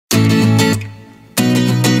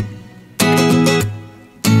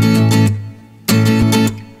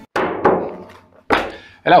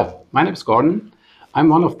Hello, my name is Gordon. I'm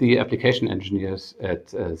one of the application engineers at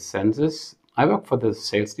SENSYS. I work for the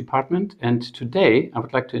sales department, and today I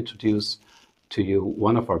would like to introduce to you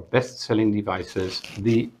one of our best-selling devices,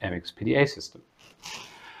 the MXPDA system.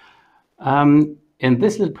 In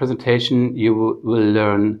this little presentation, you will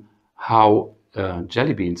learn how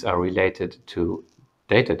jelly beans are related to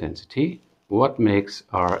data density, what makes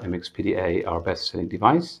our MXPDA our best-selling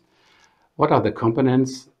device, what are the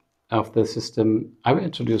components of the system. I will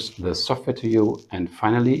introduce the software to you, and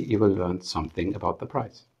finally you will learn something about the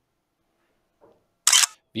price.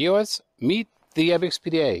 Viewers, meet the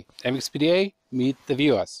MXPDA. MXPDA, meet the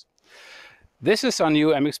viewers. This is our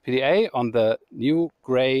new MXPDA on the new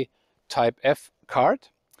gray Type F card.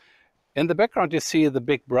 In the background you see the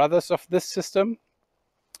big brothers of this system.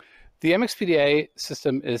 The MXPDA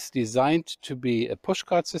system is designed to be a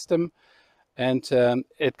pushcard system, and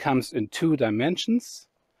it comes in two dimensions.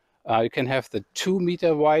 You can have the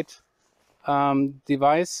 2-meter wide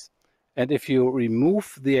device, and if you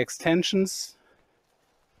remove the extensions,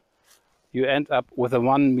 you end up with a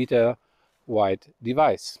 1-meter wide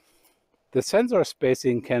device. The sensor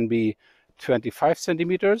spacing can be 25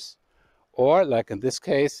 centimeters or, like in this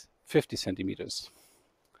case, 50 centimeters.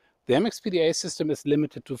 The MXPDA system is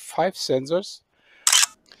limited to 5 sensors.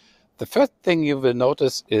 The first thing you will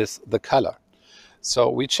notice is the color.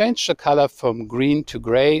 So we changed the color from green to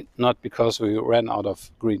gray, not because we ran out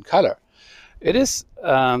of green color. It is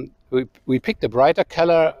we picked a brighter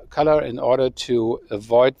color in order to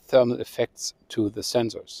avoid thermal effects to the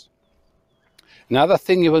sensors. Another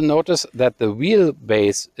thing you will notice that the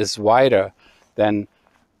wheelbase is wider than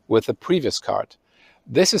with the previous card.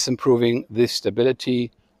 This is improving the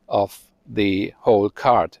stability of the whole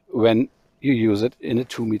card when you use it in a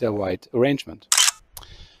 2-meter wide arrangement.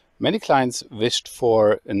 Many clients wished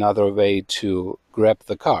for another way to grab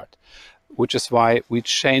the card, which is why we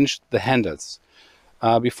changed the handles.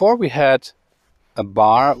 Before we had a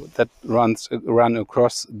bar that run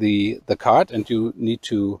across the card, and you need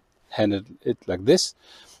to handle it like this.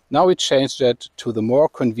 Now we changed that to the more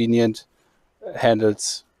convenient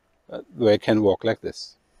handles where you can walk like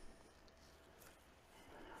this.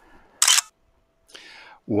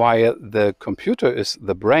 While the computer is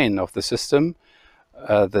the brain of the system,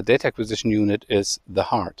 the data acquisition unit is the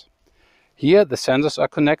heart. Here the sensors are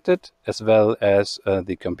connected, as well as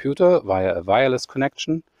the computer via a wireless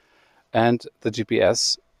connection, and the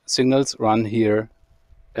GPS signals run here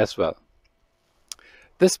as well.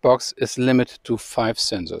 This box is limited to 5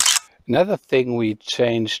 sensors. Another thing we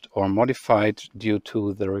changed or modified due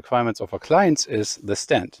to the requirements of our clients is the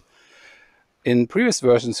stand. In previous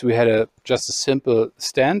versions we had just a simple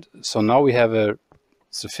stand, so now we have a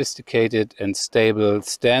sophisticated and stable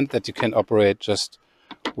stand that you can operate just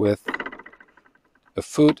with a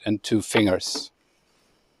foot and 2 fingers.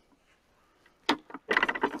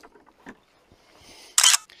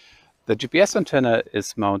 The GPS antenna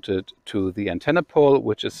is mounted to the antenna pole,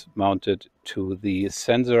 which is mounted to the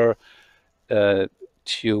sensor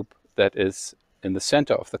tube that is in the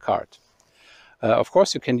center of the card. Of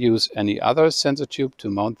course you can use any other sensor tube to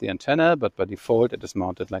mount the antenna, but by default it is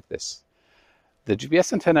mounted like this. The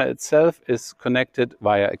GPS antenna itself is connected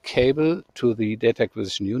via a cable to the data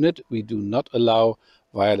acquisition unit. We do not allow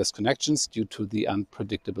wireless connections due to the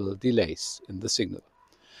unpredictable delays in the signal.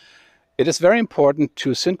 It is very important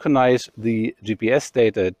to synchronize the GPS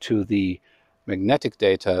data to the magnetic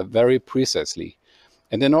data very precisely.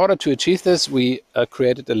 And in order to achieve this, we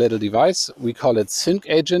created a little device. We call it Sync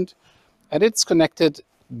Agent, and it's connected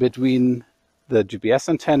between the GPS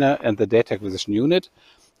antenna and the data acquisition unit,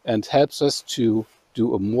 and helps us to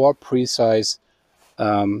do a more precise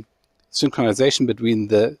synchronization between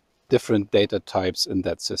the different data types in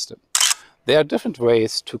that system. There are different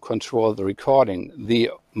ways to control the recording. The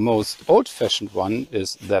most old-fashioned one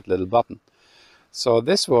is that little button. So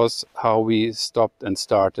this was how we stopped and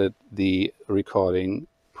started the recording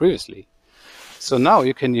previously. So now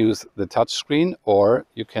you can use the touch screen, or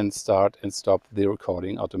you can start and stop the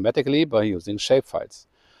recording automatically by using shapefiles.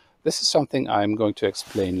 This is something I'm going to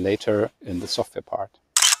explain later in the software part.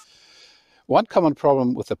 One common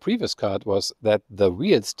problem with the previous card was that the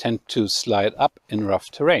wheels tend to slide up in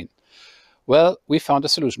rough terrain. Well, we found a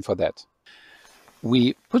solution for that.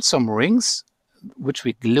 We put some rings which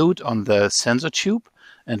we glued on the sensor tube,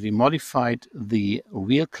 and we modified the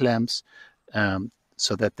wheel clamps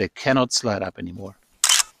so that they cannot slide up anymore.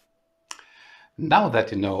 Now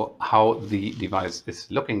that you know how the device is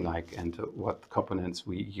looking like and what components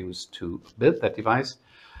we use to build that device,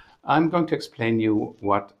 I'm going to explain you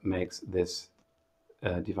what makes this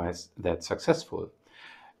device that successful.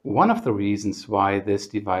 One of the reasons why this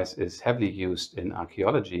device is heavily used in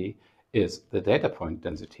archaeology is the data point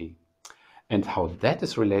density. And how that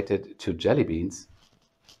is related to jelly beans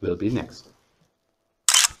will be next.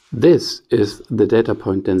 This is the data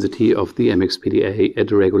point density of the MXPDA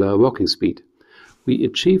at regular walking speed. We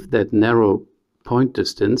achieve that narrow point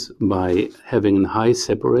distance by having a high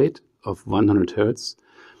separate of 100 Hz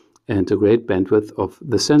and a great bandwidth of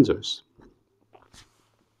the sensors.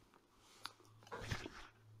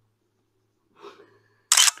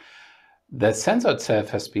 The sensor itself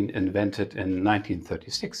has been invented in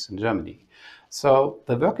 1936 in Germany. So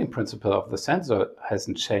the working principle of the sensor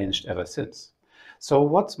hasn't changed ever since. So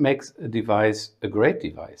what makes a device a great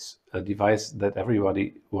device, a device that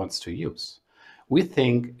everybody wants to use? We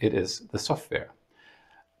think it is the software.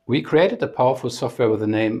 We created a powerful software with the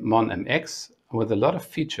name MonMX with a lot of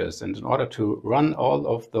features, and in order to run all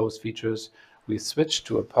of those features, we switched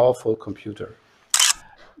to a powerful computer.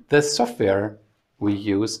 The software we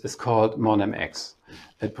use is called MonMX.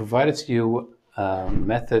 It provides you a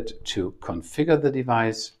method to configure the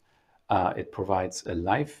device. It provides a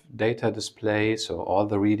live data display, so all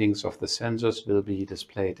the readings of the sensors will be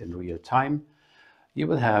displayed in real time. You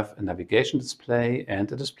will have a navigation display and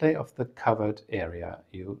a display of the covered area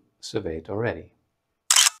you surveyed already.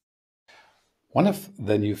 One of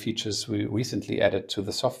the new features we recently added to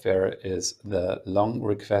the software is the long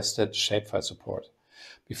requested shapefile support.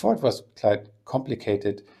 Before it was quite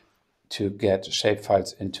complicated to get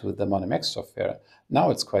shapefiles into the MonMX software. Now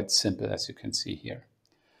it's quite simple, as you can see here.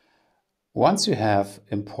 Once you have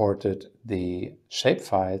imported the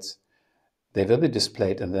shapefiles, they will be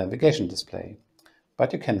displayed in the navigation display,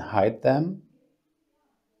 but you can hide them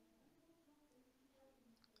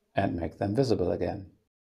and make them visible again.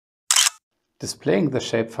 Displaying the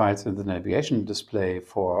shapefiles in the navigation display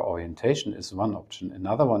for orientation is one option.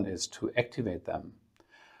 Another one is to activate them.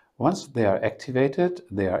 Once they are activated,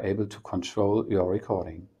 they are able to control your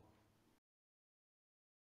recording.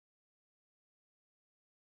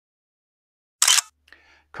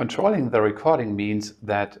 Controlling the recording means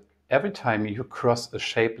that every time you cross a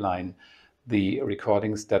shape line, the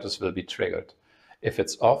recording status will be triggered. If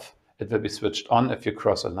it's off, it will be switched on if you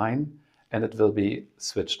cross a line, and it will be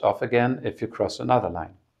switched off again if you cross another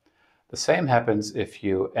line. The same happens if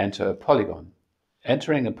you enter a polygon.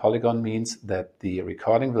 Entering a polygon means that the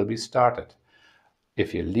recording will be started.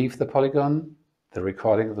 If you leave the polygon, the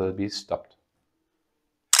recording will be stopped.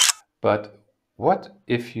 But what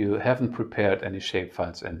if you haven't prepared any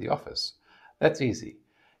shapefiles in the office? That's easy.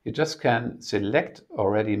 You just can select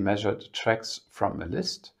already measured tracks from a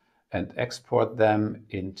list and export them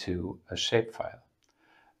into a shapefile.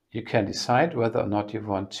 You can decide whether or not you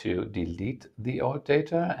want to delete the old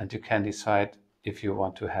data, and you can decide if you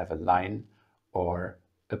want to have a line or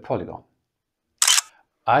a polygon.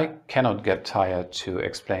 I cannot get tired to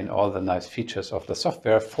explain all the nice features of the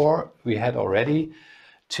software, for we had already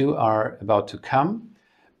two are about to come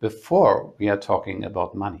before we are talking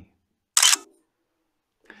about money.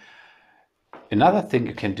 Another thing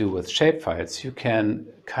you can do with shapefiles, you can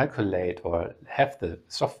calculate or have the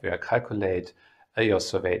software calculate your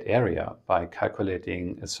surveyed area by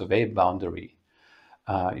calculating a survey boundary.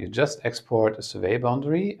 You just export a survey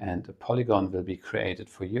boundary and a polygon will be created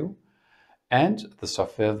for you, and the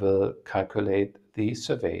software will calculate the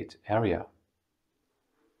surveyed area.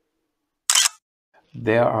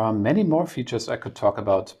 There are many more features I could talk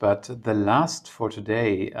about, but the last for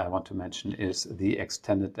today I want to mention is the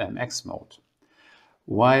extended MX mode.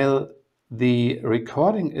 While the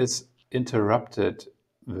recording is interrupted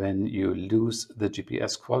when you lose the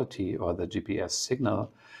GPS quality or the GPS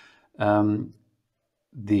signal,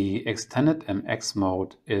 the extended MX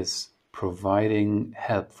mode is providing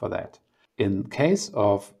help for that. In case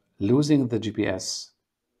of losing the GPS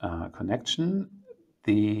connection,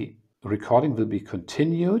 the recording will be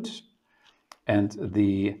continued and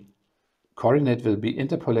the coordinate will be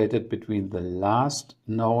interpolated between the last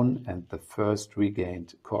known and the first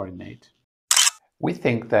regained coordinate. We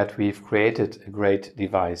think that we've created a great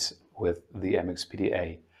device with the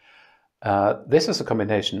MXPDA. This is a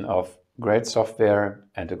combination of great software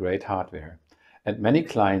and a great hardware, and many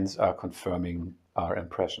clients are confirming our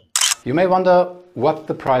impression. You may wonder what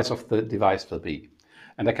the price of the device will be,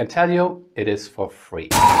 and I can tell you it is for free.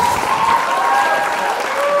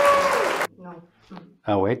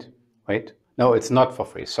 No. Wait. No, it's not for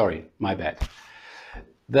free. Sorry, my bad.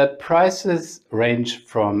 The prices range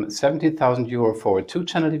from 17,000 euro for a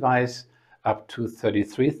 2-channel device up to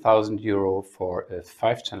 33,000 euro for a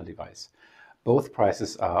 5-channel device. Both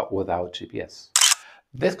prices are without GPS.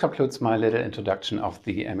 This concludes my little introduction of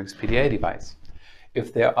the MXPDA device.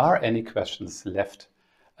 If there are any questions left,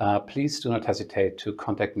 please do not hesitate to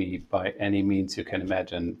contact me by any means you can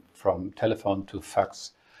imagine, from telephone to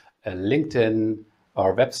fax, LinkedIn,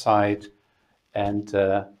 our website, and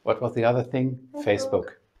what was the other thing?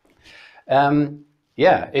 Facebook.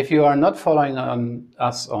 Yeah, if you are not following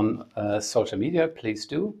us on social media, please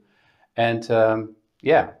do. And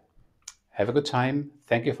yeah, have a good time.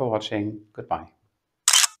 Thank you for watching. Goodbye.